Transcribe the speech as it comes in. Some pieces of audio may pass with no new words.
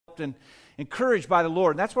and encouraged by the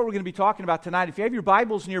Lord. And that's what we're going to be talking about tonight. If you have your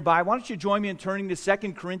Bibles nearby, why don't you join me in turning to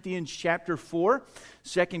 2 Corinthians chapter 4.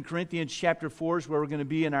 2 Corinthians chapter 4 is where we're going to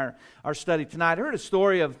be in our study tonight. I heard a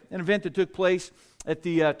story of an event that took place at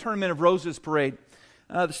the Tournament of Roses parade.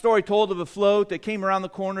 The story told of a float that came around the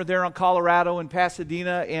corner there on Colorado in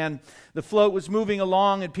Pasadena, and the float was moving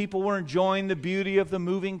along, and people were enjoying the beauty of the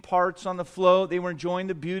moving parts on the float. They were enjoying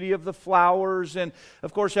the beauty of the flowers, and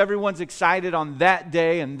of course everyone's excited on that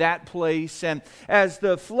day and that place. And as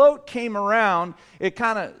the float came around, it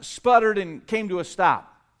kind of sputtered and came to a stop.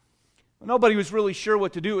 Nobody was really sure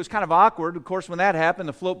what to do. It was kind of awkward. Of course, when that happened,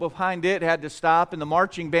 the float behind it had to stop, and the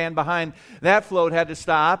marching band behind that float had to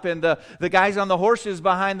stop, and the guys on the horses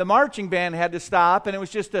behind the marching band had to stop, and it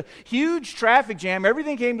was just a huge traffic jam.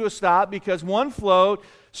 Everything came to a stop because one float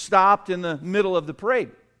stopped in the middle of the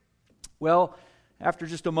parade. Well, after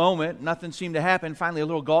just a moment, nothing seemed to happen. Finally, a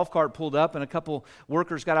little golf cart pulled up, and a couple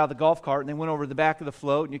workers got out of the golf cart, and they went over to the back of the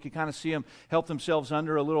float, and you could kind of see them help themselves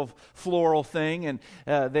under a little floral thing, and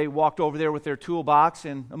they walked over there with their toolbox,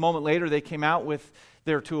 and a moment later, they came out with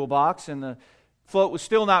their toolbox, and the float was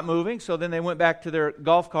still not moving, so then they went back to their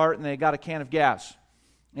golf cart, and they got a can of gas.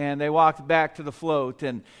 And they walked back to the float,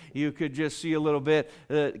 and you could just see a little bit,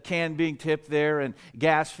 the can being tipped there and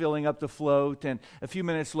gas filling up the float. And a few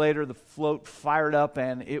minutes later, the float fired up,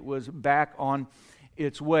 and it was back on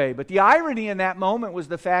its way. But the irony in that moment was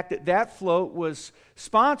the fact that that float was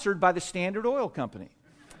sponsored by the Standard Oil Company.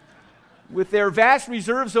 With their vast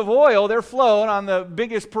reserves of oil, their float on the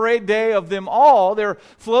biggest parade day of them all, their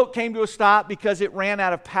float came to a stop because it ran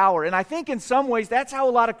out of power. And I think in some ways, that's how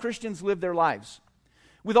a lot of Christians live their lives.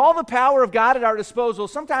 With all the power of God at our disposal,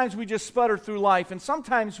 sometimes we just sputter through life, and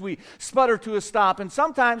sometimes we sputter to a stop, and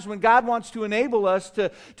sometimes when God wants to enable us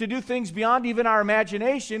to do things beyond even our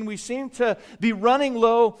imagination, we seem to be running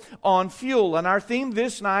low on fuel. And our theme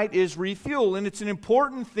this night is refuel, and it's an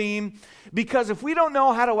important theme because if we don't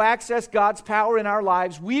know how to access God's power in our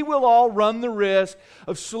lives, we will all run the risk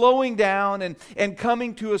of slowing down and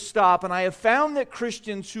coming to a stop. And I have found that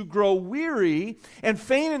Christians who grow weary and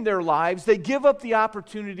faint in their lives, they give up the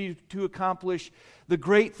opportunity to accomplish the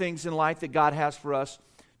great things in life that God has for us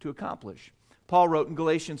to accomplish. Paul wrote in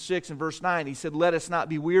Galatians 6 and verse 9, he said, "Let us not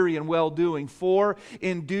be weary in well-doing, for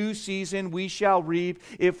in due season we shall reap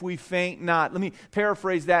if we faint not." Let me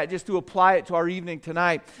paraphrase that just to apply it to our evening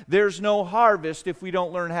tonight. There's no harvest if we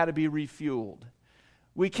don't learn how to be refueled.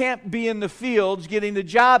 We can't be in the fields getting the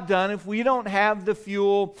job done if we don't have the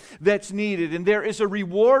fuel that's needed. And there is a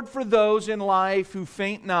reward for those in life who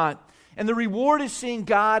faint not. And the reward is seeing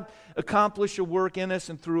God accomplish a work in us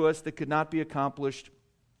and through us that could not be accomplished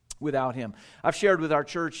without Him. I've shared with our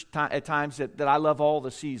church at times that I love all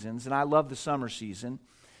the seasons, and I love the summer season.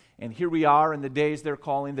 And here we are in the days they're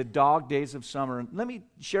calling the dog days of summer. And let me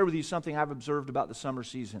share with you something I've observed about the summer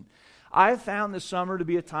season. I've found the summer to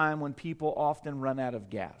be a time when people often run out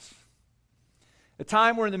of gas. A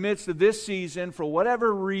time where in the midst of this season, for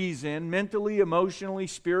whatever reason, mentally, emotionally,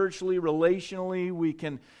 spiritually, relationally,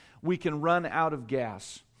 we can run out of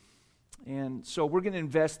gas. And so we're going to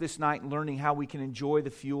invest this night in learning how we can enjoy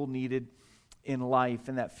the fuel needed in life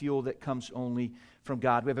and that fuel that comes only from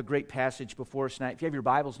God. We have a great passage before us tonight. If you have your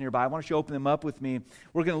Bibles nearby, why don't you open them up with me?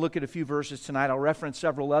 We're going to look at a few verses tonight. I'll reference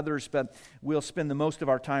several others, but we'll spend the most of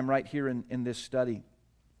our time right here in this study.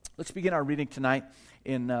 Let's begin our reading tonight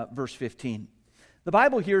in verse 15. The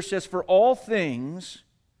Bible here says, "For all things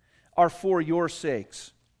are for your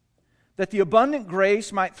sakes, that the abundant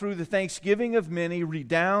grace might through the thanksgiving of many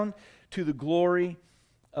redound to the glory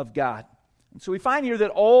of God." And so we find here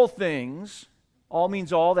that all things, all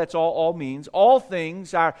means all, that's all means. All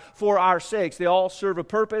things are for our sakes. They all serve a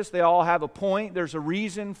purpose. They all have a point. There's a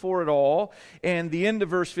reason for it all. And the end of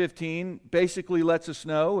verse 15 basically lets us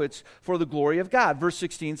know it's for the glory of God. Verse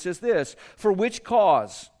 16 says this, "For which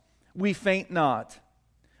cause we faint not.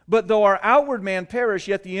 But though our outward man perish,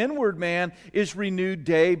 yet the inward man is renewed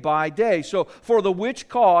day by day. So for the which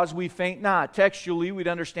cause we faint not." Textually, we'd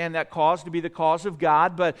understand that cause to be the cause of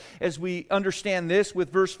God. But as we understand this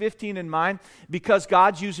with verse 15 in mind, because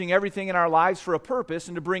God's using everything in our lives for a purpose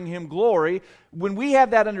and to bring Him glory, when we have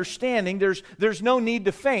that understanding, there's no need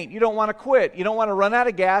to faint. You don't want to quit. You don't want to run out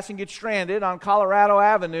of gas and get stranded on Colorado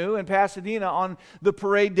Avenue in Pasadena on the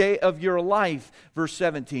parade day of your life. Verse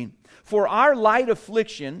 17. "For our light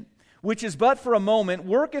affliction, which is but for a moment,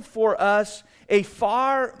 worketh for us a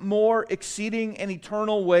far more exceeding and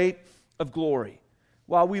eternal weight of glory,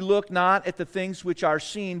 while we look not at the things which are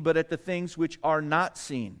seen, but at the things which are not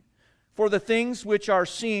seen. For the things which are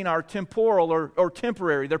seen are temporal or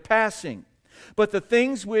temporary, they're passing. But the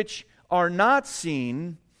things which are not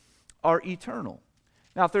seen are eternal."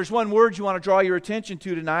 Now, if there's one word you want to draw your attention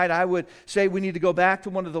to tonight, I would say we need to go back to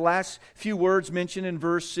one of the last few words mentioned in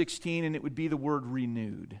verse 16, and it would be the word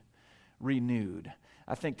renewed. Renewed.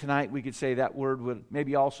 I think tonight we could say that word would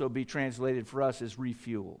maybe also be translated for us as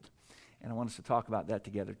refueled. And I want us to talk about that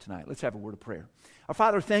together tonight. Let's have a word of prayer. Our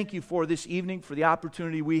Father, thank you for this evening, for the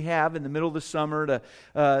opportunity we have in the middle of the summer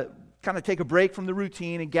to kind of take a break from the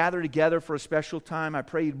routine and gather together for a special time. I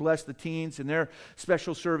pray you'd bless the teens in their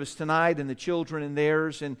special service tonight and the children in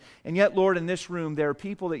theirs. And yet, Lord, in this room, there are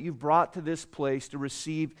people that you've brought to this place to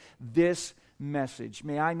receive this message.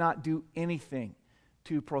 May I not do anything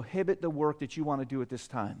to prohibit the work that you want to do at this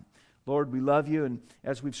time. Lord, we love you, and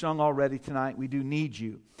as we've sung already tonight, we do need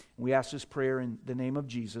you. We ask this prayer in the name of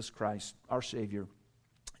Jesus Christ, our Savior.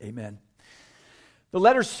 Amen. The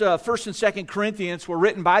letters 1st and 2nd Corinthians were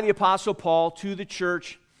written by the Apostle Paul to the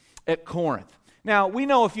church at Corinth. Now, we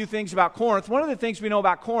know a few things about Corinth. One of the things we know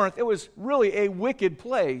about Corinth, it was really a wicked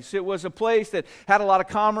place. It was a place that had a lot of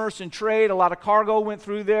commerce and trade. A lot of cargo went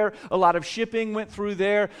through there. A lot of shipping went through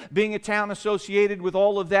there. Being a town associated with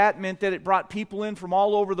all of that meant that it brought people in from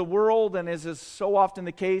all over the world. And as is so often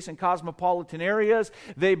the case in cosmopolitan areas,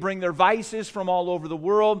 they bring their vices from all over the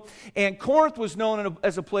world. And Corinth was known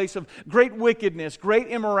as a place of great wickedness, great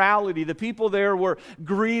immorality. The people there were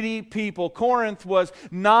greedy people. Corinth was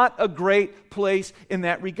not a great place in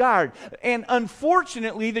that regard. And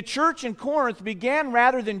unfortunately, the church in Corinth began,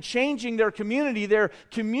 rather than changing their community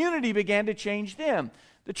began to change them.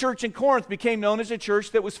 The church in Corinth became known as a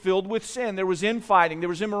church that was filled with sin. There was infighting, there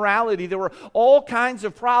was immorality, there were all kinds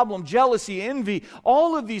of problems, jealousy, envy.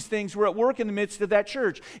 All of these things were at work in the midst of that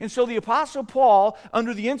church. And so the Apostle Paul,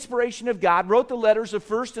 under the inspiration of God, wrote the letters of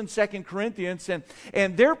 1st and 2nd Corinthians,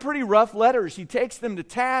 and they're pretty rough letters. He takes them to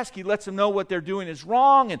task, he lets them know what they're doing is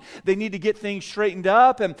wrong, and they need to get things straightened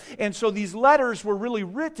up. And so these letters were really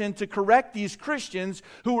written to correct these Christians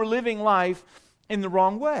who were living life in the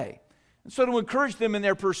wrong way. And so to encourage them in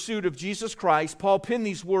their pursuit of Jesus Christ, Paul penned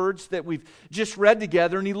these words that we've just read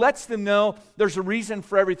together, and he lets them know there's a reason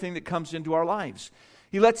for everything that comes into our lives.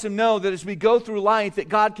 He lets them know that as we go through life, that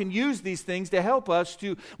God can use these things to help us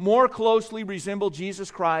to more closely resemble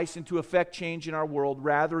Jesus Christ and to affect change in our world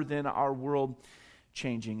rather than our world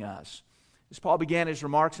changing us. As Paul began his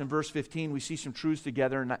remarks in verse 15, we see some truths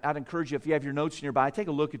together, and I'd encourage you, if you have your notes nearby, take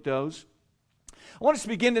a look at those. I want us to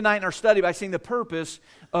begin tonight in our study by seeing the purpose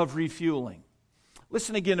of refueling.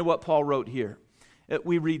 Listen again to what Paul wrote here.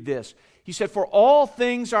 We read this. He said, "For all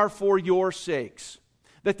things are for your sakes,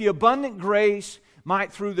 that the abundant grace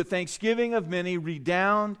might through the thanksgiving of many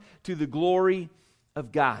redound to the glory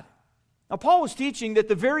of God." Now, Paul was teaching that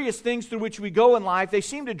the various things through which we go in life, they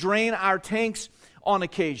seem to drain our tanks on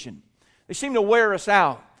occasion. They seem to wear us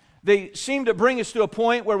out. They seem to bring us to a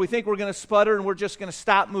point where we think we're going to sputter and we're just going to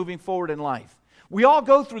stop moving forward in life. We all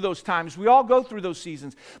go through those times. We all go through those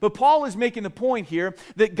seasons. But Paul is making the point here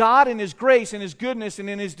that God in His grace and His goodness and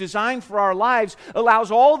in His design for our lives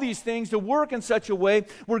allows all these things to work in such a way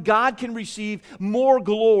where God can receive more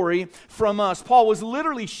glory from us. Paul was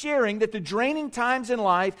literally sharing that the draining times in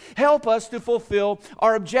life help us to fulfill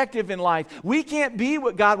our objective in life. We can't be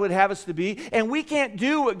what God would have us to be, and we can't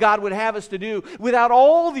do what God would have us to do without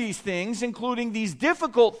all these things, including these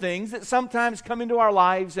difficult things that sometimes come into our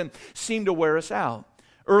lives and seem to wear us out.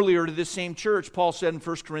 Earlier to this same church, Paul said in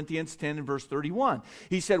 1 Corinthians 10 and verse 31,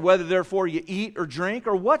 he said, "Whether therefore you eat or drink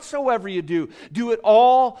or whatsoever you do it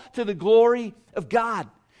all to the glory of God."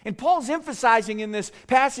 And Paul's emphasizing in this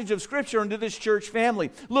passage of Scripture and to this church family,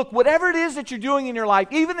 look, whatever it is that you're doing in your life,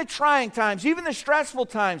 even the trying times, even the stressful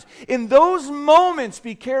times, in those moments,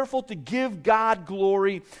 be careful to give God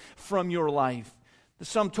glory from your life. The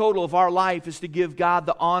sum total of our life is to give God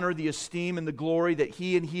the honor, the esteem, and the glory that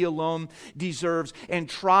He and He alone deserves. And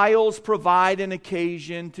trials provide an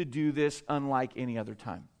occasion to do this unlike any other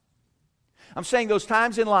time. I'm saying those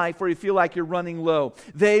times in life where you feel like you're running low,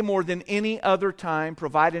 they more than any other time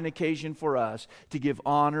provide an occasion for us to give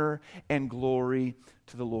honor and glory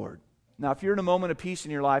to the Lord. Now, if you're in a moment of peace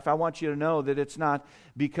in your life, I want you to know that it's not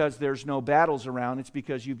because there's no battles around, it's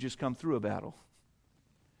because you've just come through a battle.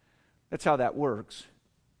 That's how that works.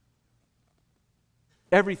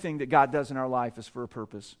 Everything that God does in our life is for a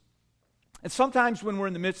purpose. And sometimes when we're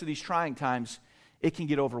in the midst of these trying times, it can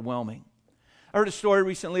get overwhelming. I heard a story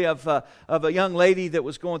recently of a young lady that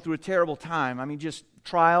was going through a terrible time. I mean, just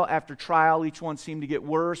trial after trial. Each one seemed to get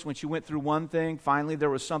worse. When she went through one thing, finally there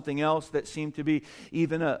was something else that seemed to be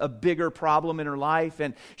even a bigger problem in her life.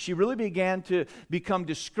 And she really began to become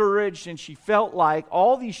discouraged, and she felt like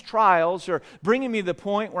all these trials are bringing me to the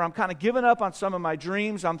point where I'm kind of giving up on some of my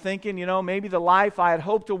dreams. I'm thinking, maybe the life I had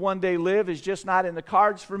hoped to one day live is just not in the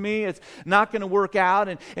cards for me. It's not going to work out.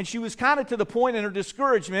 And she was kind of to the point in her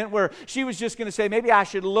discouragement where she was just going to say, maybe I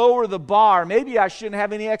should lower the bar. Maybe I shouldn't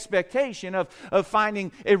have any expectation of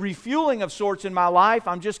finding a refueling of sorts in my life.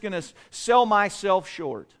 I'm just going to sell myself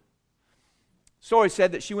short. Story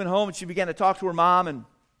said that she went home and she began to talk to her mom, and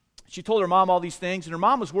she told her mom all these things, and her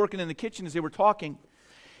mom was working in the kitchen as they were talking,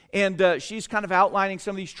 and she's kind of outlining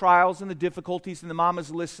some of these trials and the difficulties, and the mom is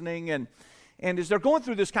listening, and as they're going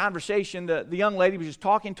through this conversation, the young lady was just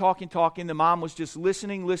talking. The mom was just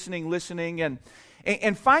listening,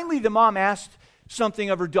 and finally the mom asked something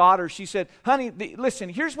of her daughter. She said, honey, listen,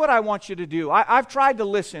 here's what I want you to do. I've tried to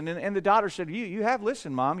listen. And the daughter said, you have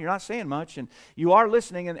listened, Mom. You're not saying much, and you are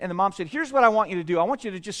listening. And the mom said, here's what I want you to do. I want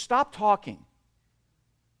you to just stop talking.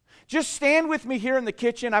 Just stand with me here in the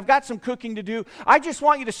kitchen. I've got some cooking to do. I just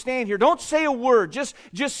want you to stand here. Don't say a word. Just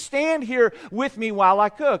stand here with me while I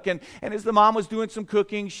cook. And as the mom was doing some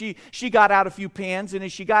cooking, she got out a few pans. And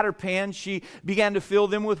as she got her pans, she began to fill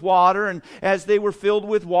them with water. And as they were filled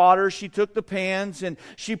with water, she took the pans and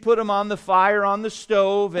she put them on the fire on the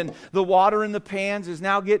stove. And the water in the pans is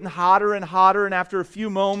now getting hotter and hotter. And after a few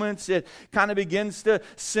moments, it kind of begins to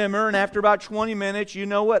simmer. And after about 20 minutes, you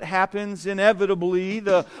know what happens inevitably.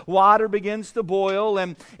 The water begins to boil,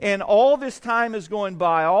 and all this time is going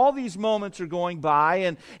by. All these moments are going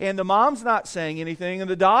by, and the mom's not saying anything, and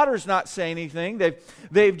the daughter's not saying anything.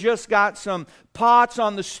 They've just got some pots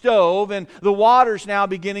on the stove, and the water's now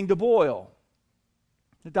beginning to boil.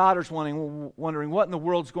 The daughter's wondering what in the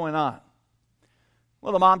world's going on.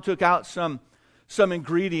 Well, the mom took out some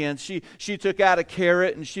ingredients. She took out a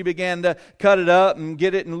carrot and she began to cut it up and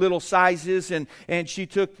get it in little sizes, and she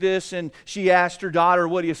took this and she asked her daughter,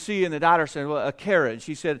 what do you see? And the daughter said, well, a carrot. And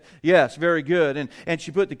she said, yes, very good. And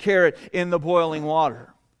she put the carrot in the boiling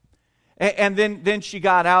water. And then she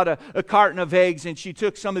got out a carton of eggs, and she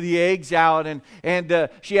took some of the eggs out,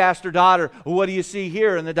 and she asked her daughter, well, what do you see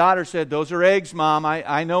here? And the daughter said, those are eggs, Mom.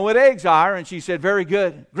 I know what eggs are. And she said, very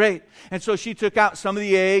good, great. And so she took out some of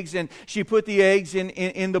the eggs, and she put the eggs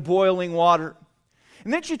in the boiling water.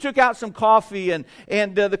 And then she took out some coffee, and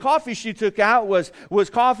the coffee she took out was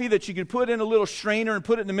coffee that she could put in a little strainer and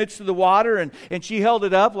put it in the midst of the water, and she held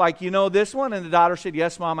it up like, this one? And the daughter said,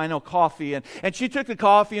 yes, Mom, I know coffee. And she took the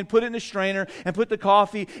coffee and put it in the strainer and put the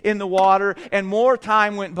coffee in the water, and more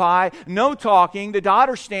time went by, no talking. The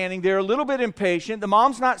daughter's standing there a little bit impatient. The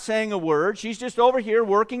mom's not saying a word. She's just over here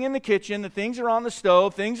working in the kitchen. The things are on the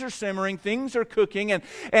stove. Things are simmering. Things are cooking. And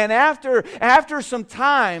after some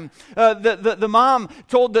time, the mom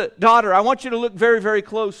told the daughter, I want you to look very, very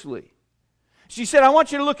closely. She said, I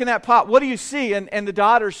want you to look in that pot. What do you see? And the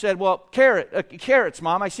daughter said, well, carrots,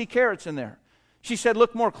 Mom. I see carrots in there. She said,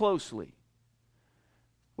 look more closely.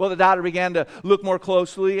 Well, the daughter began to look more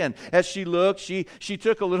closely, and as she looked, she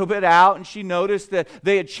took a little bit out, and she noticed that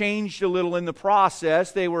they had changed a little in the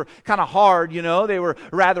process. They were kind of hard, They were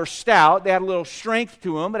rather stout. They had a little strength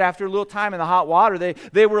to them, but after a little time in the hot water,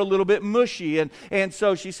 they were a little bit mushy. And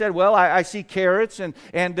so she said, well, I see carrots, and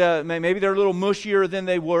maybe they're a little mushier than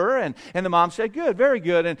they were. And the mom said, good, very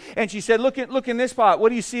good. And she said, look in this pot. What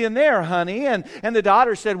do you see in there, honey? And the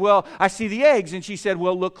daughter said, well, I see the eggs. And she said,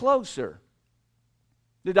 well, look closer.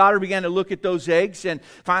 The daughter began to look at those eggs, and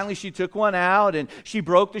finally she took one out, and she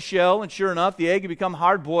broke the shell, and sure enough, the egg had become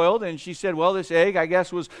hard-boiled, and she said, well, this egg, I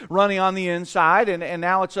guess, was runny on the inside, and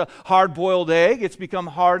now it's a hard-boiled egg. It's become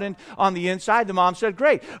hardened on the inside. The mom said,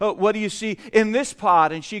 great. What do you see in this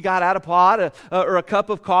pot? And she got out a pot or a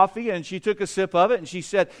cup of coffee, and she took a sip of it, and she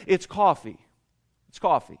said, it's coffee. It's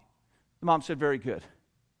coffee. The mom said, very good.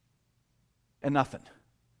 And nothing.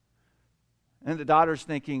 And the daughter's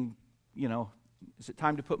thinking, is it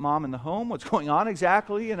time to put Mom in the home? What's going on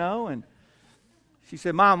exactly, And she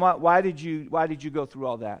said, Mom, why did you go through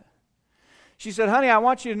all that? She said, honey, I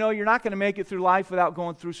want you to know you're not going to make it through life without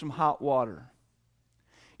going through some hot water.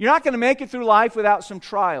 You're not going to make it through life without some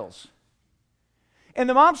trials. And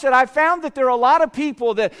the mom said, I found that there are a lot of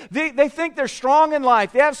people that they think they're strong in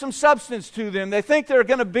life. They have some substance to them. They think they're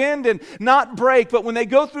going to bend and not break. But when they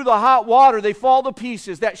go through the hot water, they fall to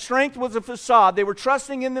pieces. That strength was a facade. They were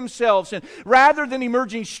trusting in themselves. And rather than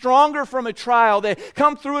emerging stronger from a trial, they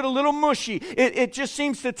come through it a little mushy. It just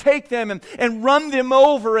seems to take them and run them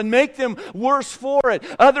over and make them worse for it.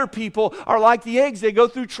 Other people are like the eggs. They go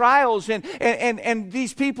through trials. And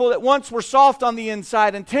these people that once were soft on the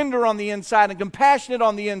inside and tender on the inside and compassionate compassionate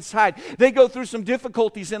on the inside. They go through some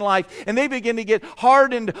difficulties in life, and they begin to get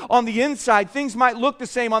hardened on the inside. Things might look the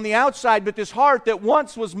same on the outside, but this heart that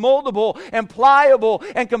once was moldable and pliable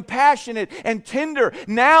and compassionate and tender,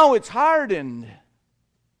 now it's hardened.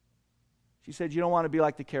 She said, you don't want to be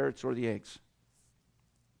like the carrots or the eggs.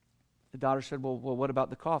 The daughter said, well, what about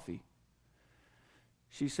the coffee?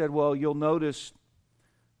 She said, well, you'll notice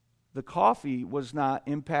the coffee was not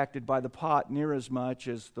impacted by the pot near as much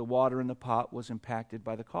as the water in the pot was impacted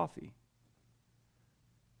by the coffee.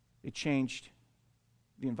 It changed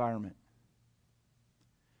the environment.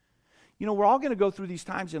 You know, we're all going to go through these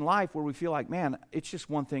times in life where we feel like, man, it's just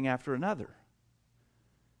one thing after another.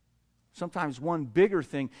 Sometimes one bigger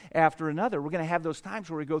thing after another. We're going to have those times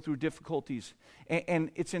where we go through difficulties.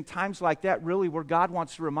 And it's in times like that, really, where God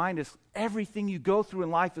wants to remind us everything you go through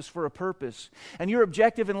in life is for a purpose. And your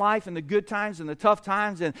objective in life, and the good times and the tough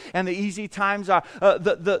times and the easy times, are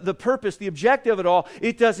the purpose, the objective of it all,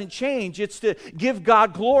 it doesn't change. It's to give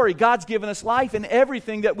God glory. God's given us life, and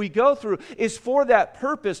everything that we go through is for that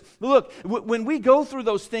purpose. Look, when we go through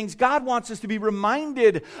those things, God wants us to be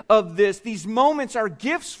reminded of this. These moments are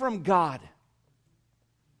gifts from God.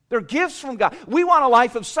 They're gifts from God. We want a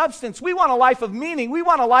life of substance. We want a life of meaning. We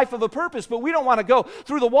want a life of a purpose, but we don't want to go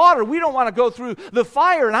through the water. We don't want to go through the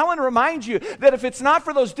fire. And I want to remind you that if it's not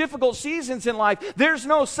for those difficult seasons in life, there's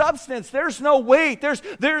no substance. There's no weight.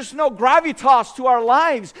 There's no gravitas to our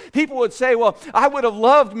lives. People would say, well, I would have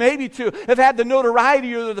loved maybe to have had the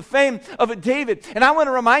notoriety or the fame of a David. And I want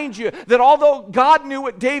to remind you that although God knew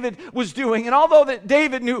what David was doing, and although that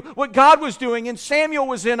David knew what God was doing, and Samuel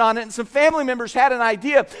was in on it, and some family members had an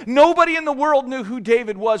idea, nobody in the world knew who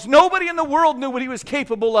David was. Nobody in the world knew what he was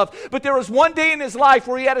capable of. But there was one day in his life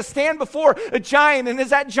where he had to stand before a giant, and as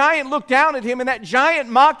that giant looked down at him and that giant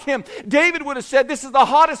mocked him, David would have said, this is the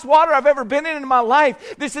hottest water I've ever been in my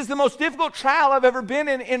life. This is the most difficult trial I've ever been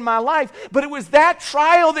in my life. But it was that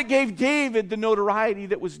trial that gave David the notoriety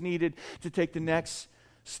that was needed to take the next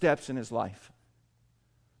steps in his life.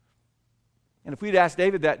 And if we'd asked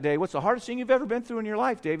David that day, what's the hardest thing you've ever been through in your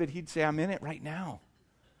life, David? He'd say, I'm in it right now.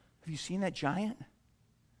 Have you seen that giant?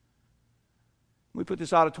 We put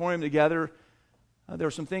this auditorium together. There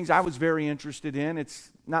were some things I was very interested in.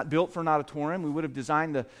 It's not built for an auditorium. We would have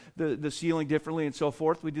designed the ceiling differently and so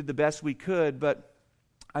forth. We did the best we could, but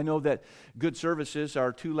I know that good services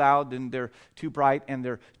are too loud and they're too bright and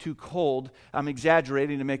they're too cold. I'm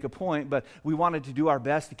exaggerating to make a point, but we wanted to do our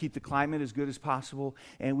best to keep the climate as good as possible,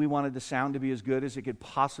 and we wanted the sound to be as good as it could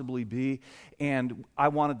possibly be, and I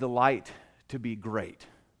wanted the light to be great.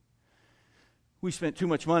 We spent too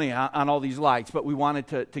much money on all these lights, but we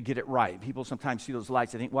wanted to get it right. People sometimes see those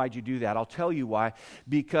lights and think, why'd you do that? I'll tell you why.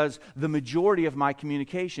 Because the majority of my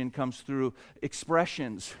communication comes through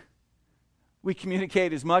expressions. We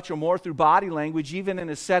communicate as much or more through body language, even in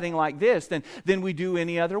a setting like this, than we do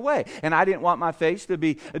any other way. And I didn't want my face to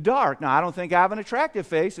be dark. Now, I don't think I have an attractive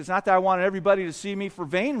face. It's not that I wanted everybody to see me for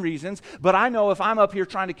vain reasons, but I know if I'm up here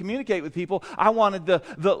trying to communicate with people, I wanted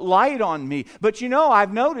the light on me. But you know,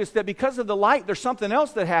 I've noticed that because of the light, there's something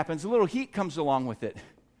else that happens. A little heat comes along with it.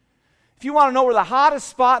 If you want to know where the hottest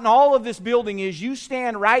spot in all of this building is, you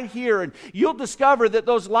stand right here and you'll discover that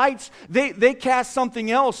those lights, they cast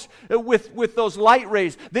something else with those light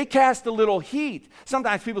rays. They cast a little heat.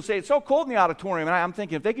 Sometimes people say, it's so cold in the auditorium. And I'm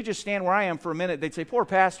thinking, if they could just stand where I am for a minute, they'd say, poor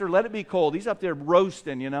pastor, let it be cold. He's up there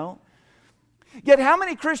roasting, you know. Yet how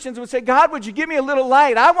many Christians would say, God, would you give me a little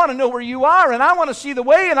light? I want to know where you are, and I want to see the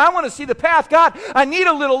way, and I want to see the path. God, I need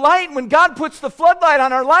a little light. And when God puts the floodlight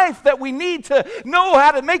on our life that we need to know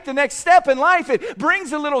how to make the next step in life, it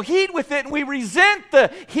brings a little heat with it, and we resent the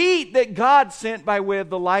heat that God sent by way of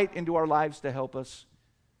the light into our lives to help us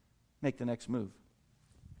make the next move.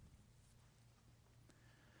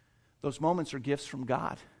 Those moments are gifts from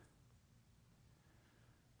God.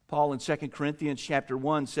 Paul in 2 Corinthians chapter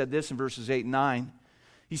 1 said this in verses 8 and 9.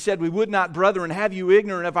 He said, we would not, brethren, have you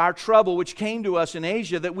ignorant of our trouble which came to us in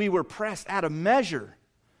Asia, that we were pressed out of measure.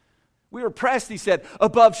 We were pressed, he said,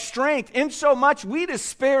 above strength, insomuch we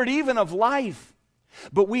despaired even of life.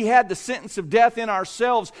 But we had the sentence of death in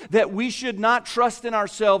ourselves, that we should not trust in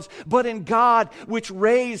ourselves, but in God which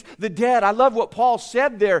raised the dead. I love what Paul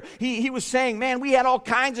said there. He was saying, man, we had all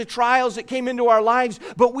kinds of trials that came into our lives,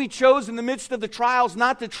 but we chose in the midst of the trials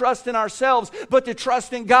not to trust in ourselves, but to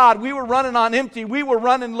trust in God. We were running on empty. We were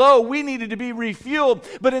running low. We needed to be refueled.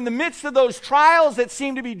 But in the midst of those trials that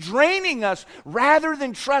seemed to be draining us, rather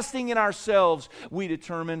than trusting in ourselves, we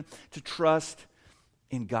determined to trust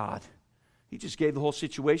in God. He just gave the whole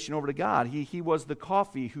situation over to God. He was the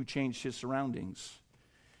coffee who changed his surroundings.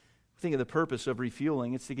 Think of the purpose of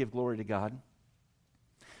refueling. It's to give glory to God.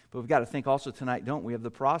 But we've got to think also tonight, don't we, of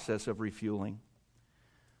the process of refueling.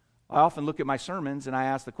 I often look at my sermons and I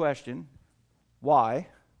ask the question, why?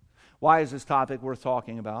 Why is this topic worth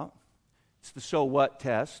talking about? It's the so what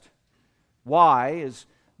test. Why is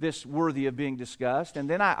this worthy of being discussed? And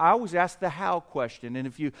then I always ask the how question. And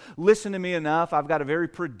if you listen to me enough, I've got a very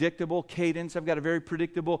predictable cadence. I've got a very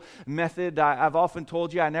predictable method. I've often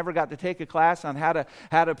told you I never got to take a class on how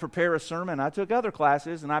to prepare a sermon. I took other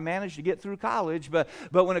classes and I managed to get through college. But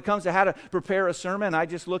when it comes to how to prepare a sermon, I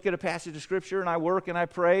just look at a passage of Scripture and I work and I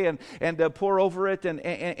pray and pore over it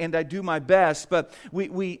and I do my best. But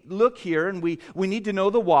we look here and we need to know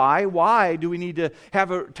the why. Why do we need to have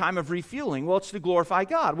a time of refueling? Well, it's to glorify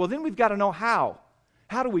God. Well, then we've got to know how.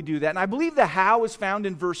 How do we do that? And I believe the how is found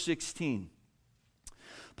in verse 16.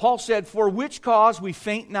 Paul said, "For which cause we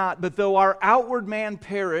faint not, but though our outward man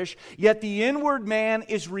perish, yet the inward man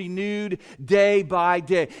is renewed day by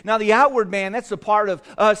day." Now, the outward man, that's the part of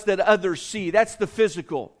us that others see. That's the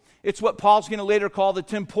physical. It's what Paul's going to later call the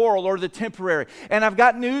temporal or the temporary. And I've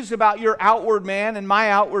got news about your outward man and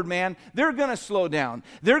my outward man. They're going to slow down.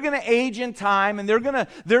 They're going to age in time and they're going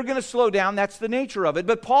to slow down. That's the nature of it.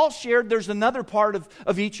 But Paul shared there's another part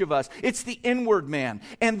of each of us. It's the inward man.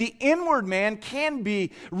 And the inward man can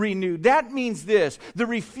be renewed. That means this. The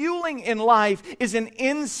refueling in life is an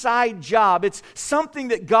inside job. It's something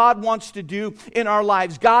that God wants to do in our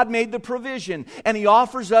lives. God made the provision and He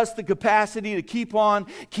offers us the capacity to keep on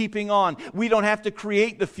keeping on. We don't have to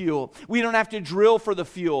create the fuel. We don't have to drill for the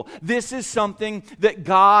fuel. This is something that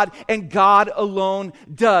God and God alone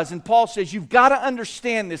does. And Paul says you've got to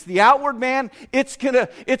understand this. The outward man, it's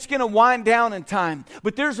gonna wind down in time.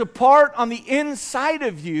 But there's a part on the inside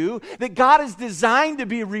of you that God is designed to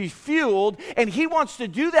be refueled, and He wants to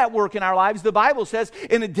do that work in our lives, the Bible says,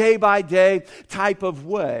 in a day-by-day type of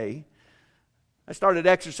way. I started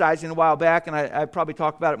exercising a while back, and I probably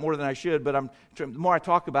talk about it more than I should, but the more I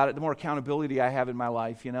talk about it, the more accountability I have in my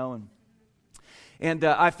life, you know. And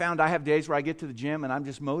I found I have days where I get to the gym, and I'm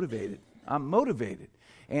just motivated. I'm motivated.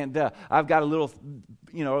 And I've got a little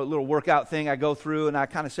workout thing I go through, and I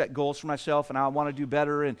kind of set goals for myself, and I want to do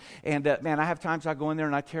better. And man, I have times I go in there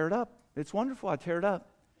and I tear it up. It's wonderful. I tear it up.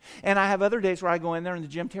 And I have other days where I go in there and the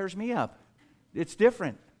gym tears me up. It's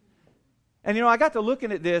different. And I got to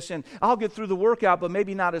looking at this, and I'll get through the workout, but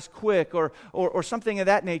maybe not as quick or something of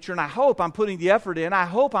that nature. And I hope I'm putting the effort in. I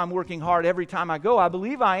hope I'm working hard every time I go. I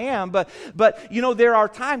believe I am. But there are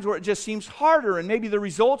times where it just seems harder, and maybe the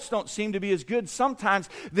results don't seem to be as good sometimes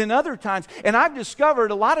than other times. And I've discovered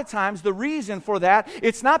a lot of times the reason for that,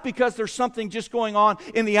 it's not because there's something just going on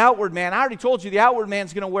in the outward man. I already told you the outward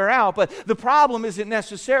man's going to wear out, but the problem isn't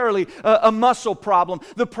necessarily a muscle problem.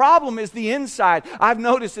 The problem is the inside. I've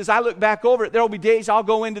noticed as I look back over it, there will be days I'll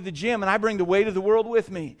go into the gym and I bring the weight of the world with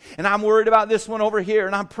me. And I'm worried about this one over here,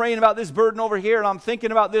 and I'm praying about this burden over here, and I'm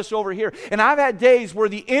thinking about this over here. And I've had days where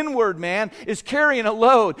the inward man is carrying a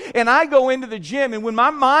load. And I go into the gym, and when my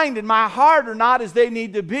mind and my heart are not as they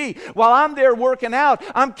need to be, while I'm there working out,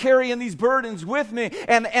 I'm carrying these burdens with me.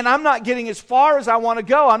 And I'm not getting as far as I want to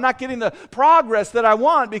go. I'm not getting the progress that I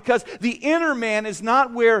want because the inner man is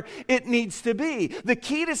not where it needs to be. The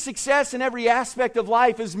key to success in every aspect of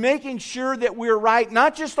life is making sure that we're right,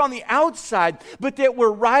 not just on the outside, but that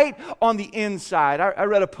we're right on the inside. I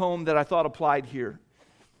read a poem that I thought applied here.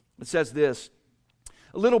 It says this: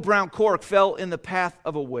 "A little brown cork fell in the path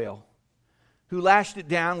of a whale, who lashed it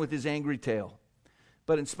down with his angry tail.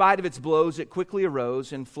 But in spite of its blows, it quickly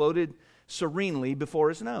arose and floated serenely before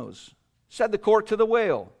his nose. Said the cork to the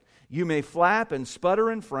whale, 'You may flap and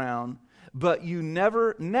sputter and frown, but you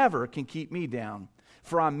never, never can keep me down.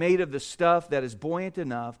 For I'm made of the stuff that is buoyant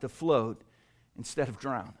enough to float instead of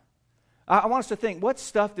drown.'" I want us to think, what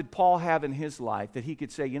stuff did Paul have in his life that he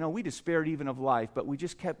could say, we despaired even of life, but we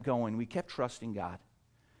just kept going. We kept trusting God.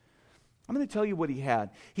 I'm going to tell you what he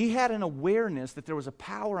had. He had an awareness that there was a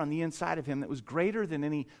power on the inside of him that was greater than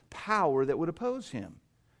any power that would oppose him.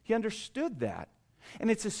 He understood that.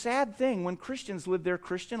 And it's a sad thing when Christians live their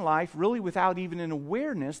Christian life really without even an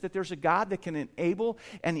awareness that there's a God that can enable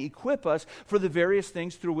and equip us for the various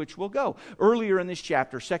things through which we'll go. Earlier in this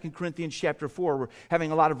chapter, 2 Corinthians chapter 4, we're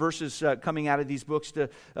having a lot of verses coming out of these books to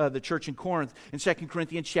the church in Corinth. In 2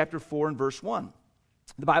 Corinthians chapter 4 and verse 1.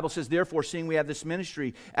 The Bible says, "Therefore, seeing we have this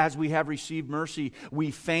ministry, as we have received mercy,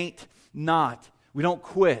 we faint not." We don't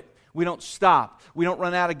quit. We don't stop. We don't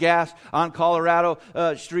run out of gas on Colorado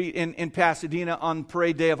Street in Pasadena on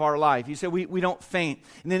parade day of our life. He said we don't faint.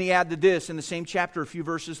 And then he added this in the same chapter a few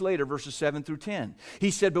verses later, verses 7 through 10. He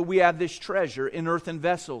said, "But we have this treasure in earthen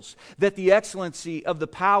vessels, that the excellency of the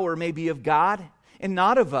power may be of God and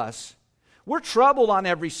not of us. We're troubled on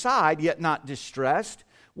every side, yet not distressed.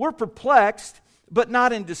 We're perplexed, but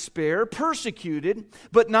not in despair, persecuted,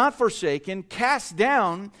 but not forsaken, cast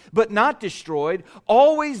down, but not destroyed,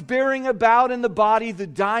 always bearing about in the body the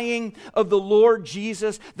dying of the Lord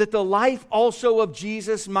Jesus, that the life also of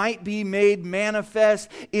Jesus might be made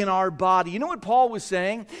manifest in our body. You know what Paul was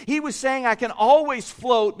saying? He was saying, I can always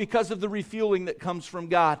float because of the refueling that comes from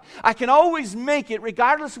God. I can always make it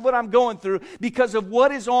regardless of what I'm going through because of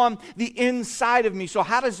what is on the inside of me. So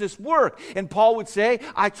how does this work? And Paul would say,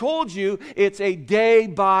 I told you it's a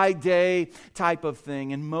day-by-day type of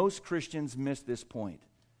thing. And most Christians miss this point.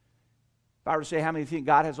 If I were to say how many think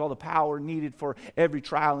God has all the power needed for every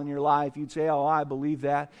trial in your life, you'd say, oh, I believe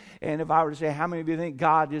that. And if I were to say how many of you think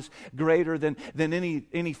God is greater than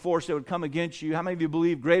any force that would come against you, how many of you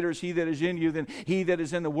believe greater is He that is in you than he that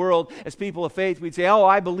is in the world? As people of faith, we'd say, oh,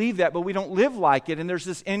 I believe that, but we don't live like it. And there's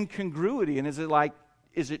this incongruity. And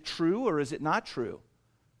is it true or is it not true?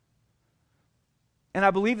 And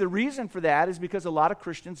I believe the reason for that is because a lot of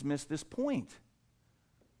Christians miss this point.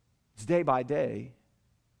 It's day by day,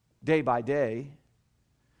 day by day.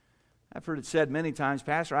 I've heard it said many times,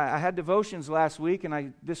 Pastor, I had devotions last week,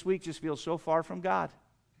 and this week just feels so far from God.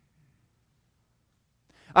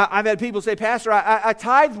 I've had people say, Pastor, I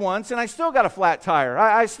tithed once and I still got a flat tire.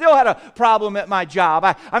 I still had a problem at my job.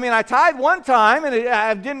 I tithed one time and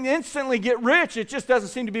I didn't instantly get rich. It just doesn't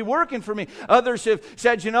seem to be working for me. Others have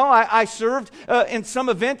said, I served in some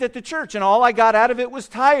event at the church and all I got out of it was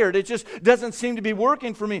tired. It just doesn't seem to be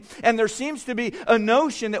working for me. And there seems to be a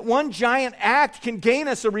notion that one giant act can gain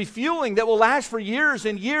us a refueling that will last for years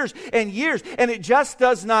and years and years. And it just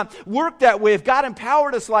does not work that way. If God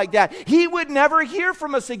empowered us like that, He would never hear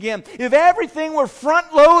from us again. If everything were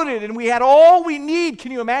front loaded and we had all we need,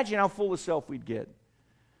 can you imagine how full of self we'd get?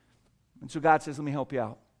 And so God says, let me help you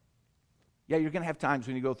out. Yeah, you're going to have times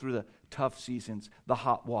when you go through the tough seasons, the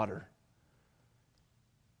hot water.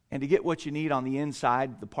 And to get what you need on the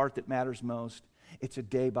inside, the part that matters most, it's a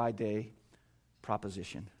day-by-day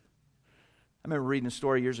proposition. I remember reading a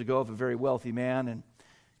story years ago of a very wealthy man, and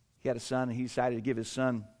he had a son, and he decided to give his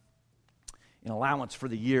son an allowance for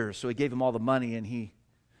the year. So he gave him all the money, and he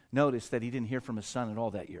noticed that he didn't hear from his son at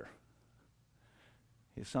all that year.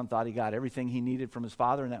 His son thought he got everything he needed from his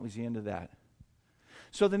father, and that was the end of that.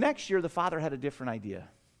 So the next year, the father had a different idea.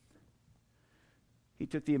 He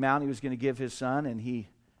took the amount he was going to give his son, and he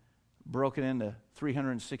broke it into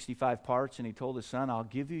 365 parts, and he told his son, I'll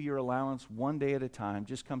give you your allowance one day at a time.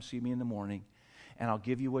 Just come see me in the morning, and I'll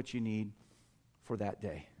give you what you need for that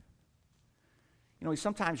day. We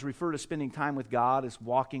sometimes refer to spending time with God as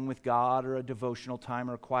walking with God or a devotional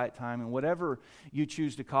time or a quiet time, and whatever you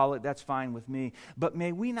choose to call it, that's fine with me. But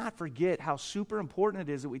may we not forget how super important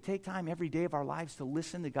it is that we take time every day of our lives to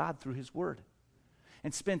listen to God through His Word.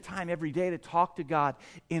 And spend time every day to talk to God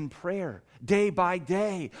in prayer, day by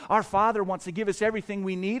day. Our Father wants to give us everything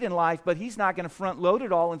we need in life, but He's not going to front load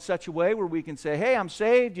it all in such a way where we can say, hey, I'm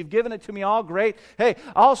saved, you've given it to me all, great. Hey,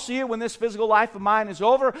 I'll see you when this physical life of mine is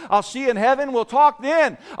over. I'll see you in heaven, we'll talk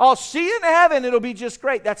then. I'll see you in heaven, it'll be just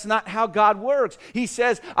great. That's not how God works. He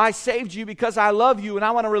says, I saved you because I love you and I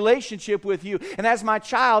want a relationship with you. And as my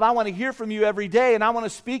child, I want to hear from you every day and I want to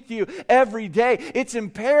speak to you every day. It's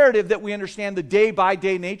imperative that we understand the day-by-day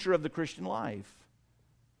nature of the Christian life.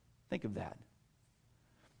 Think of that.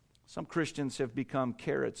 Some Christians have become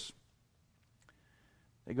carrots.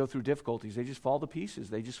 They go through difficulties. They just fall to pieces.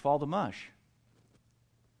 They just fall to mush.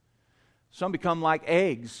 Some become like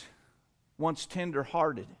eggs, once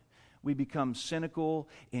tender-hearted. We become cynical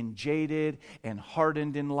and jaded and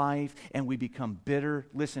hardened in life, and we become bitter.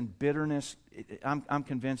 Listen, bitterness, I'm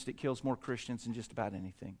convinced it kills more Christians than just about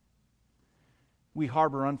anything. We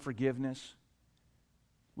harbor unforgiveness.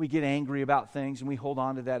 We get angry about things and we hold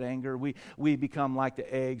on to that anger. We become like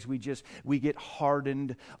the eggs. We get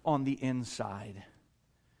hardened on the inside.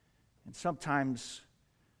 And sometimes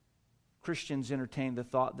Christians entertain the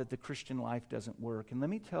thought that the Christian life doesn't work. And let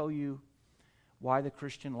me tell you why the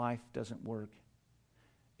Christian life doesn't work.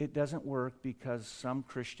 It doesn't work because some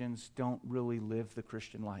Christians don't really live the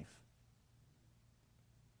Christian life.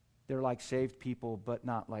 They're like saved people, but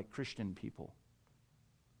not like Christian people.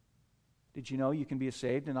 Did you know you can be a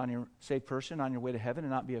saved person on your way to heaven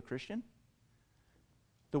and not be a Christian?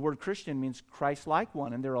 The word Christian means Christ-like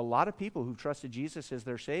one, and there are a lot of people who've trusted Jesus as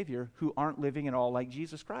their Savior who aren't living at all like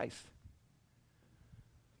Jesus Christ.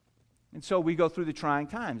 And so we go through the trying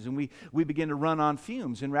times, and we begin to run on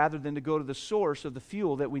fumes. And rather than to go to the source of the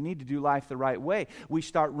fuel that we need to do life the right way, we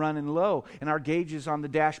start running low, and our gauges on the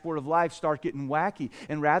dashboard of life start getting wacky.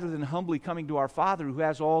 And rather than humbly coming to our Father who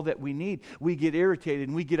has all that we need, we get irritated,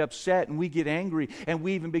 and we get upset, and we get angry, and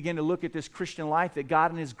we even begin to look at this Christian life that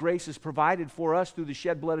God in His grace has provided for us through the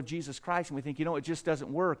shed blood of Jesus Christ, and we think, it just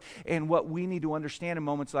doesn't work. And what we need to understand in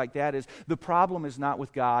moments like that is the problem is not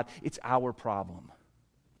with God, it's our problem.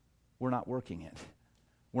 We're not working it.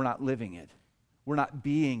 We're not living it. We're not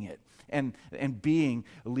being it. And being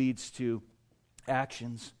leads to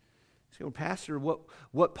actions. So, Pastor,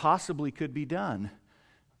 what possibly could be done?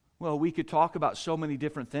 Well, we could talk about so many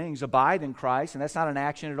different things. Abide in Christ, and that's not an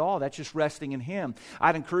action at all. That's just resting in Him.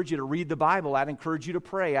 I'd encourage you to read the Bible. I'd encourage you to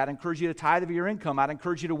pray. I'd encourage you to tithe of your income. I'd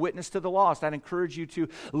encourage you to witness to the lost. I'd encourage you to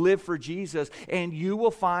live for Jesus. And you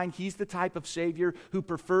will find He's the type of Savior who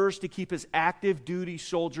prefers to keep His active duty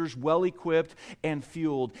soldiers well equipped and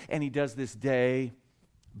fueled. And He does this day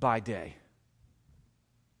by day.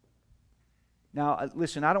 Now,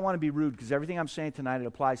 listen, I don't want to be rude because everything I'm saying tonight, it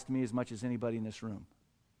applies to me as much as anybody in this room.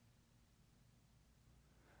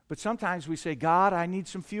 But sometimes we say, God, I need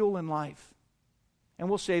some fuel in life. And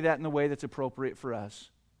we'll say that in the way that's appropriate for us.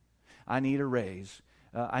 I need a raise.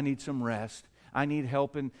 I need some rest. I need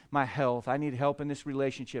help in my health. I need help in this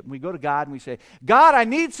relationship. And we go to God and we say, God, I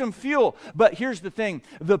need some fuel. But here's the thing.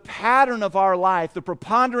 The pattern of our life, the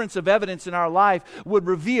preponderance of evidence in our life would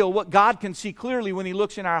reveal what God can see clearly when He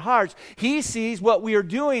looks in our hearts. He sees what we are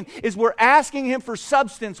doing is we're asking Him for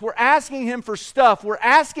substance. We're asking Him for stuff. We're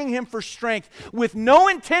asking Him for strength with no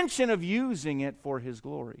intention of using it for His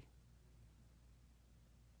glory.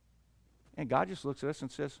 And God just looks at us and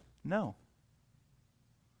says, no.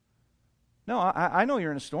 No, I know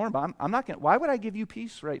you're in a storm, but I'm not going to. Why would I give you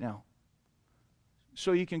peace right now?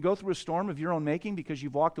 So you can go through a storm of your own making because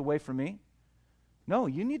you've walked away from me? No,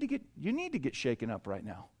 you need to get shaken up right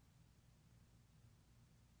now.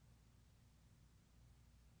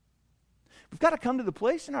 We've got to come to the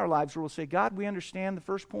place in our lives where we'll say, God, we understand the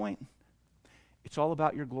first point. It's all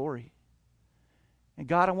about your glory. And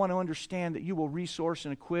God, I want to understand that you will resource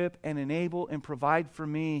and equip and enable and provide for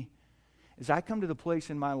me as I come to the place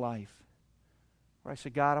in my life where I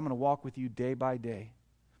say, God, I'm going to walk with you day by day.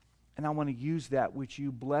 And I want to use that which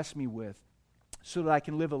you bless me with so that I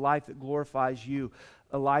can live a life that glorifies you,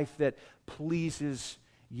 a life that pleases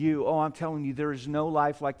you. Oh, I'm telling you, there is no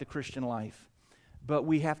life like the Christian life. But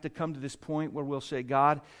we have to come to this point where we'll say,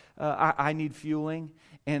 God, I need fueling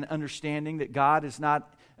and understanding that God is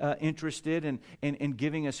not interested in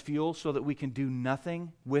giving us fuel so that we can do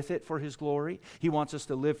nothing with it for His glory. He wants us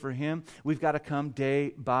to live for Him. We've got to come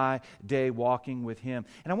day by day walking with Him.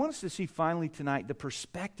 And I want us to see finally tonight the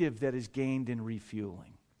perspective that is gained in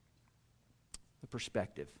refueling. The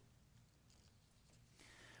perspective.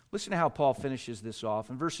 Listen to how Paul finishes this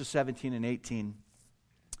off. In verses 17 and 18,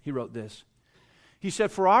 he wrote this. He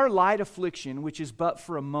said, for our light affliction, which is but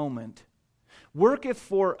for a moment, worketh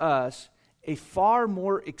for us a far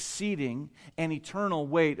more exceeding and eternal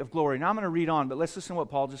weight of glory. Now I'm going to read on, but let's listen to what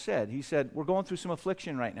Paul just said. He said, we're going through some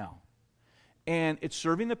affliction right now. And it's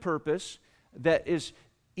serving the purpose that is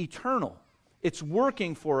eternal. It's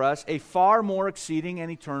working for us a far more exceeding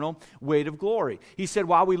and eternal weight of glory. He said,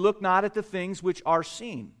 while we look not at the things which are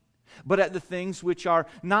seen, but at the things which are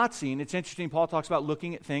not seen. It's interesting, Paul talks about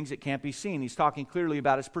looking at things that can't be seen. He's talking clearly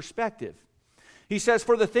about his perspective. He says,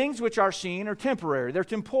 for the things which are seen are temporary, they're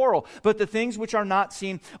temporal, but the things which are not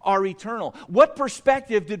seen are eternal. What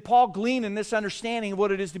perspective did Paul glean in this understanding of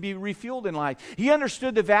what it is to be refueled in life? He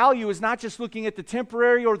understood the value is not just looking at the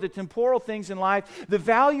temporary or the temporal things in life. The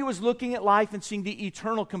value is looking at life and seeing the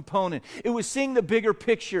eternal component. It was seeing the bigger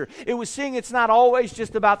picture. It was seeing it's not always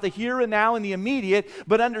just about the here and now and the immediate,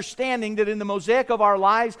 but understanding that in the mosaic of our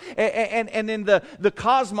lives and in the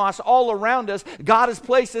cosmos all around us, God has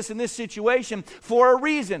placed us in this situation for a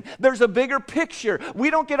reason. There's a bigger picture. We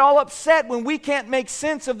don't get all upset when we can't make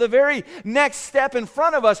sense of the very next step in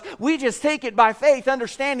front of us. We just take it by faith,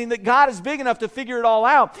 understanding that God is big enough to figure it all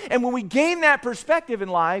out. And when we gain that perspective in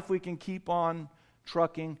life, we can keep on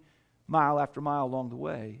trucking mile after mile along the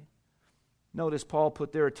way. Notice Paul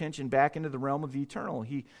put their attention back into the realm of the eternal.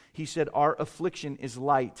 He said, our affliction is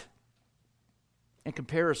light. In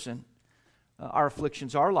comparison, our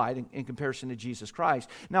afflictions are light in comparison to Jesus Christ.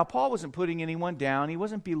 Now, Paul wasn't putting anyone down. He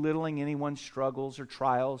wasn't belittling anyone's struggles or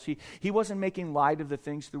trials. He wasn't making light of the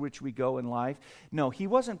things through which we go in life. No, he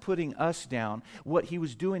wasn't putting us down. What he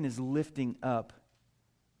was doing is lifting up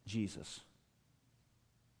Jesus.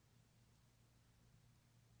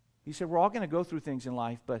 He said, we're all going to go through things in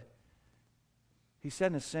life, but He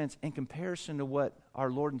said, in a sense, in comparison to what our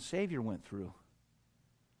Lord and Savior went through,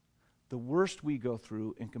 the worst we go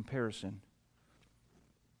through in comparison,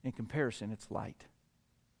 it's light.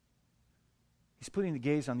 He's putting the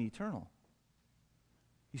gaze on the eternal.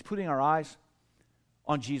 He's putting our eyes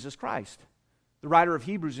on Jesus Christ. The writer of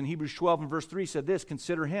Hebrews in Hebrews 12 and verse 3 said this,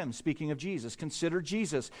 consider him, speaking of Jesus, consider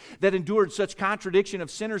Jesus, that endured such contradiction of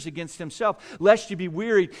sinners against himself, lest you be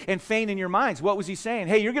wearied and faint in your minds. What was he saying?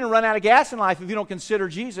 Hey, you're going to run out of gas in life if you don't consider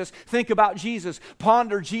Jesus. Think about Jesus.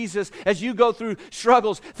 Ponder Jesus as you go through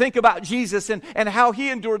struggles. Think about Jesus and how he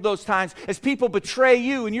endured those times as people betray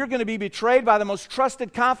you, and you're going to be betrayed by the most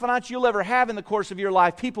trusted confidants you'll ever have in the course of your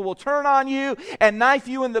life. People will turn on you and knife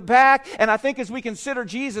you in the back, and I think as we consider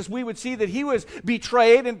Jesus, we would see that he was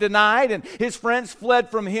betrayed and denied, and his friends fled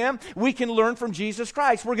from him. We can learn from Jesus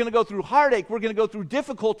Christ. We're going to go through heartache. We're going to go through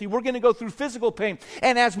difficulty. We're going to go through physical pain.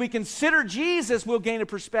 And as we consider Jesus, we'll gain a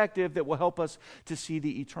perspective that will help us to see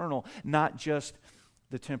the eternal, not just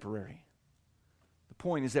the temporary. The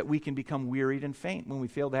point is that we can become wearied and faint when we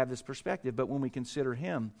fail to have this perspective, but when we consider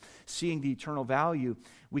him, seeing the eternal value,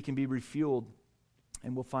 we can be refueled,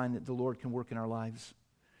 and we'll find that the Lord can work in our lives.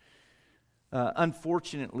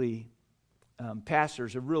 Unfortunately,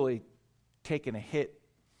 pastors have really taken a hit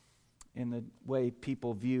in the way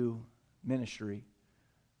people view ministry.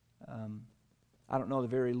 I don't know the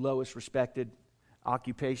very lowest respected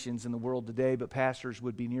occupations in the world today, but pastors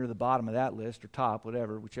would be near the bottom of that list, or top,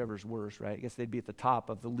 whichever is worse, right? I guess they'd be at the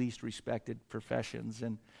top of the least respected professions,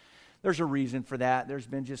 and there's a reason for that. There's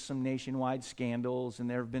been just some nationwide scandals, and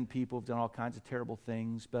there have been people who've done all kinds of terrible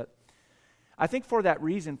things, but I think for that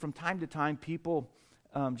reason, from time to time, people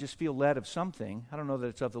just feel led of something. I don't know that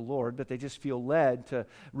it's of the Lord, but they just feel led to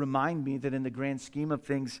remind me that in the grand scheme of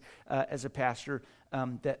things, as a pastor,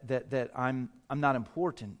 that I'm not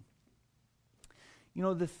important. You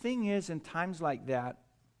know, the thing is, in times like that,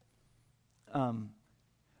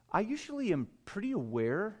 I usually am pretty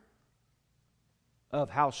aware of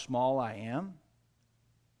how small I am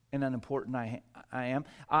and unimportant I am.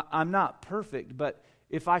 I'm not perfect, but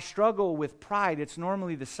if I struggle with pride, it's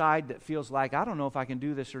normally the side that feels like, I don't know if I can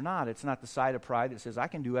do this or not. It's not the side of pride that says, I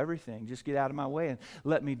can do everything. Just get out of my way and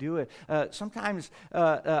let me do it. Sometimes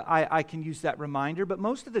I can use that reminder, but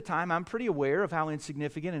most of the time I'm pretty aware of how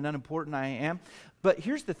insignificant and unimportant I am. But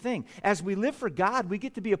here's the thing. As we live for God, we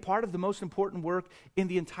get to be a part of the most important work in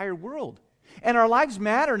the entire world. And our lives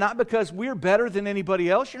matter not because we're better than anybody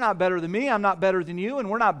else. You're not better than me. I'm not better than you. And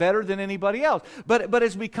we're not better than anybody else. But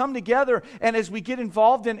as we come together and as we get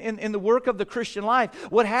involved in the work of the Christian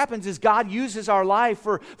life, what happens is God uses our life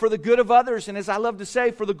for the good of others. And as I love to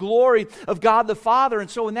say, for the glory of God the Father. And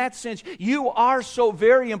so in that sense, you are so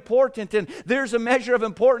very important. And there's a measure of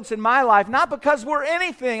importance in my life, not because we're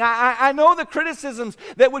anything. I know the criticisms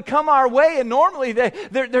that would come our way. And normally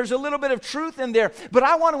there's a little bit of truth in there. But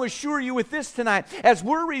I want to assure you with this tonight, as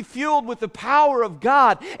we're refueled with the power of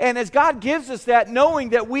God, and as God gives us that, knowing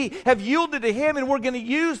that we have yielded to him and we're going to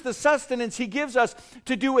use the sustenance he gives us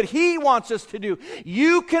to do what he wants us to do,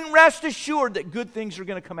 you can rest assured that good things are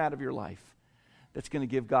going to come out of your life that's going to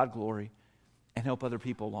give God glory and help other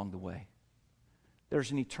people along the way. There's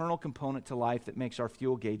an eternal component to life that makes our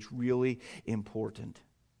fuel gauge really important.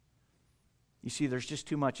 You see, there's just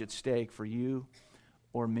too much at stake for you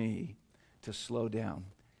or me to slow down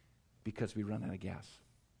because we run out of gas.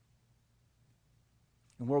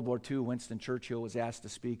 In World War II, Winston Churchill was asked to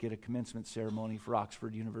speak at a commencement ceremony for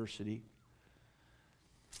Oxford University.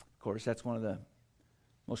 Of course, that's one of the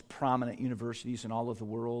most prominent universities in all of the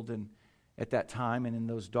world, and at that time and in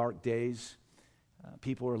those dark days,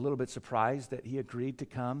 people were a little bit surprised that he agreed to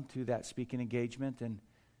come to that speaking engagement. And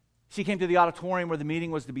he came to the auditorium where the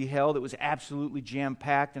meeting was to be held. It was absolutely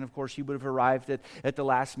jam-packed, and of course he would have arrived at the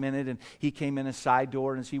last minute, and he came in a side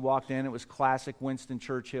door, and as he walked in, it was classic Winston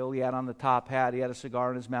Churchill. He had on the top hat, he had a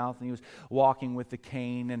cigar in his mouth, and he was walking with the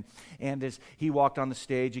cane, and as he walked on the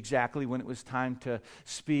stage, exactly when it was time to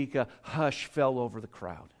speak, a hush fell over the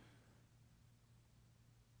crowd.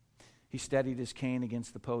 He steadied his cane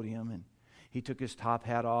against the podium, and he took his top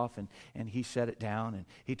hat off, and he set it down, and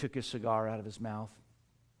he took his cigar out of his mouth.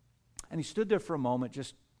 And he stood there for a moment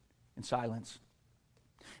just in silence.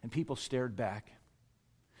 And people stared back.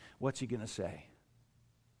 What's he going to say?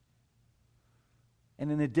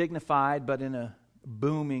 And in a dignified but in a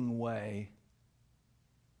booming way,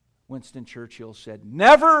 Winston Churchill said,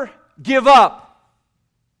 "Never give up."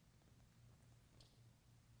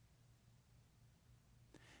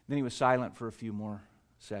 Then he was silent for a few more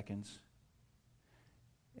seconds.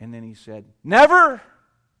 And then he said, "Never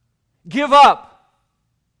give up."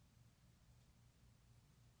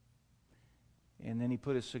 And then he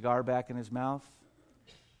put his cigar back in his mouth,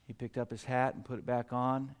 He picked up his hat and put it back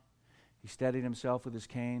on. He steadied himself with his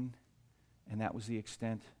cane, and that was the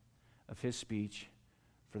extent of his speech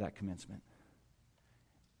for that commencement.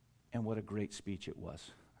 And what a great speech it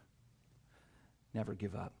was. Never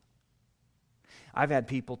give up. I've had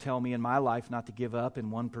people tell me in my life not to give up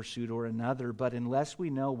in one pursuit or another, but unless we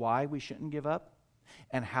know why we shouldn't give up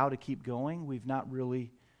and how to keep going, we've not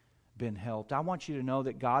really been helped. I want you to know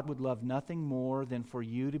that God would love nothing more than for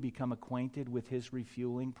you to become acquainted with His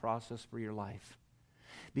refueling process for your life.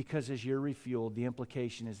 Because as you're refueled, the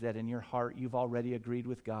implication is that in your heart you've already agreed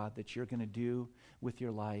with God that you're going to do with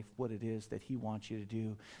your life what it is that He wants you to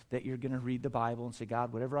do. That you're going to read the Bible and say,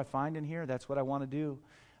 God, whatever I find in here, that's what I want to do.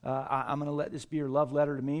 I'm going to let this be your love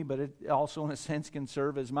letter to me, but it also in a sense can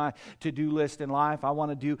serve as my to-do list in life. I want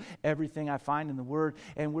to do everything I find in the Word.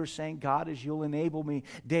 And we're saying, God, as you'll enable me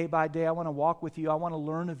day by day, I want to walk with you. I want to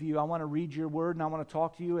learn of you. I want to read your Word, and I want to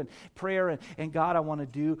talk to you in prayer. And God, I want to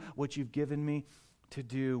do what you've given me to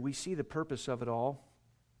do. We see the purpose of it all.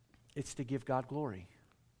 It's to give God glory.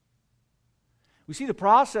 We see the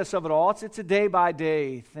process of it all. It's a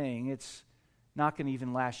day-by-day thing. It's not going to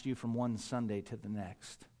even last you from one Sunday to the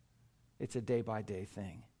next. It's a day-by-day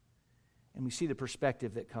thing. And we see the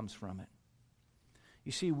perspective that comes from it.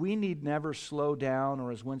 You see, we need never slow down,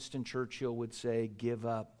 or as Winston Churchill would say, give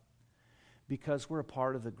up, because we're a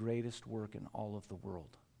part of the greatest work in all of the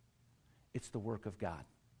world. It's the work of God.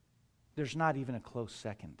 There's not even a close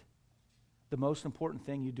second. The most important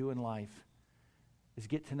thing you do in life is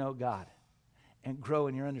get to know God and grow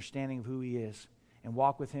in your understanding of who He is and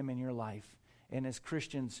walk with Him in your life. And as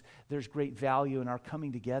Christians, there's great value in our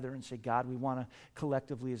coming together and say, God, we want to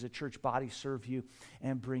collectively as a church body serve you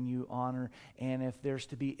and bring you honor. And if there's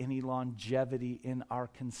to be any longevity in our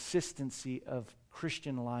consistency of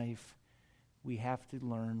Christian life, we have to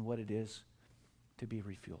learn what it is to be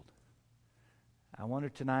refueled. I wonder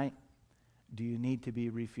tonight, do you need to be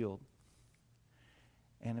refueled?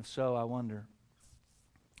 And if so, I wonder,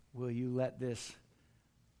 will you let this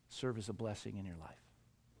serve as a blessing in your life?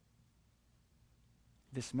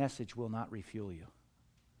 This message will not refuel you.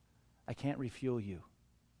 I can't refuel you.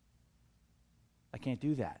 I can't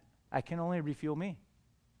do that. I can only refuel me.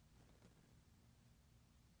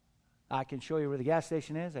 I can show you where the gas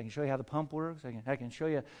station is. I can show you how the pump works. I can show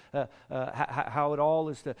you how it all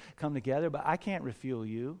is to come together, but I can't refuel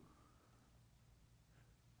you.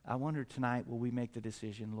 I wonder tonight, will we make the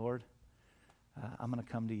decision, Lord, I'm going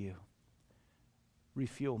to come to you.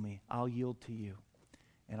 Refuel me. I'll yield to you.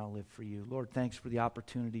 And I'll live for you. Lord, thanks for the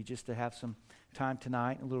opportunity just to have some time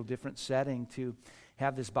tonight in a little different setting to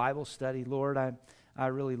have this Bible study. Lord, I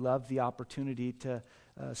really love the opportunity to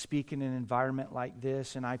speak in an environment like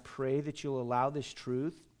this, and I pray that you'll allow this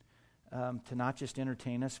truth to not just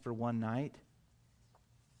entertain us for one night.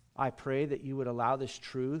 I pray that you would allow this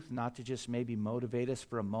truth not to just maybe motivate us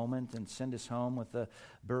for a moment and send us home with a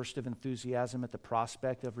burst of enthusiasm at the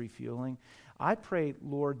prospect of refueling. I pray,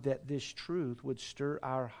 Lord, that this truth would stir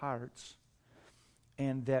our hearts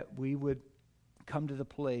and that we would come to the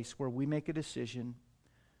place where we make a decision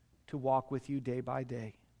to walk with you day by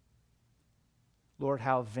day. Lord,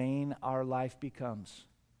 how vain our life becomes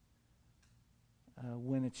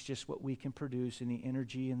when it's just what we can produce in the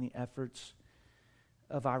energy and the efforts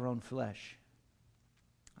of our own flesh.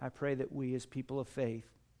 I pray that we as people of faith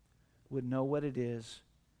would know what it is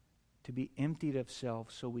to be emptied of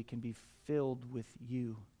self so we can be filled with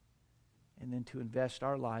you, and then to invest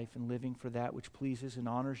our life in living for that which pleases and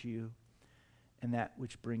honors you and that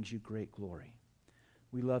which brings you great glory.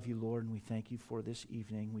 We love you, Lord, and we thank you for this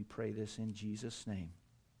evening. We pray this in Jesus' name.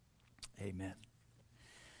 Amen.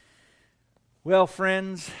 Well,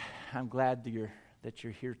 friends, I'm glad that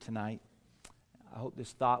you're here tonight. I hope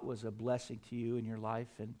this thought was a blessing to you in your life,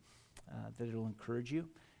 and that it'll encourage you,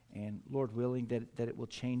 and Lord willing, that it will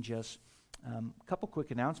change us. A couple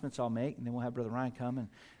quick announcements I'll make, and then we'll have Brother Ryan come and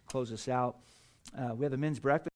close us out. We have the men's breakfast.